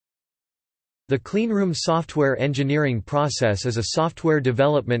The Cleanroom software engineering process is a software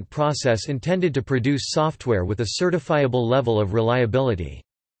development process intended to produce software with a certifiable level of reliability.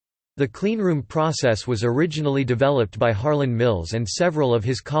 The Cleanroom process was originally developed by Harlan Mills and several of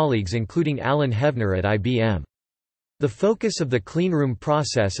his colleagues including Alan Hevner at IBM. The focus of the Cleanroom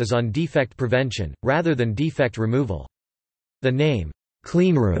process is on defect prevention, rather than defect removal. The name,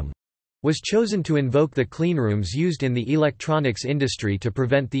 Cleanroom, was chosen to invoke the cleanrooms used in the electronics industry to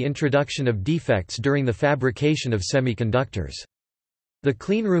prevent the introduction of defects during the fabrication of semiconductors. The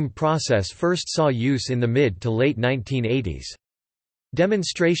cleanroom process first saw use in the mid to late 1980s.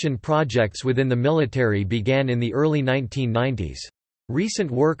 Demonstration projects within the military began in the early 1990s.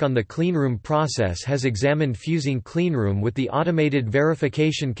 Recent work on the cleanroom process has examined fusing cleanroom with the automated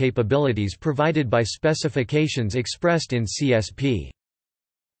verification capabilities provided by specifications expressed in CSP.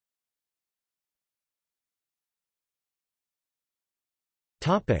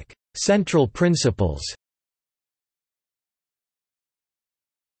 Central principles.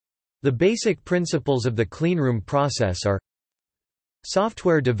 The basic principles of the cleanroom process are: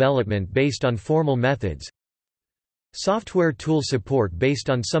 software development based on formal methods. Software tool support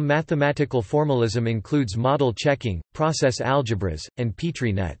based on some mathematical formalism includes model checking, process algebras, and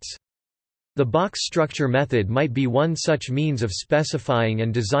Petri nets. The box structure method might be one such means of specifying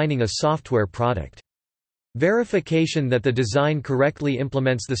and designing a software product. Verification that the design correctly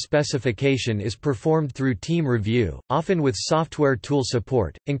implements the specification is performed through team review, often with software tool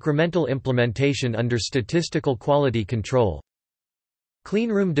support, incremental implementation under statistical quality control.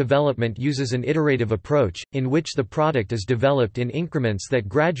 Cleanroom development uses an iterative approach, in which the product is developed in increments that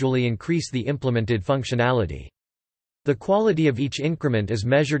gradually increase the implemented functionality. The quality of each increment is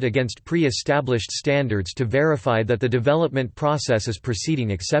measured against pre-established standards to verify that the development process is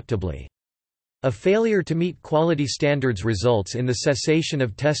proceeding acceptably. A failure to meet quality standards results in the cessation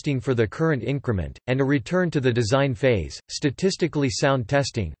of testing for the current increment, and a return to the design phase. Statistically sound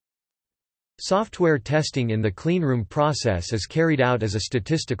testing. Software testing in the cleanroom process is carried out as a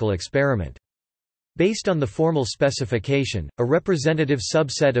statistical experiment. Based on the formal specification, a representative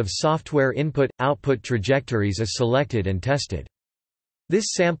subset of software input-output trajectories is selected and tested.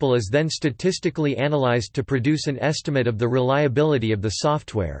 This sample is then statistically analyzed to produce an estimate of the reliability of the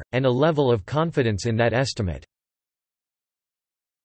software, and a level of confidence in that estimate.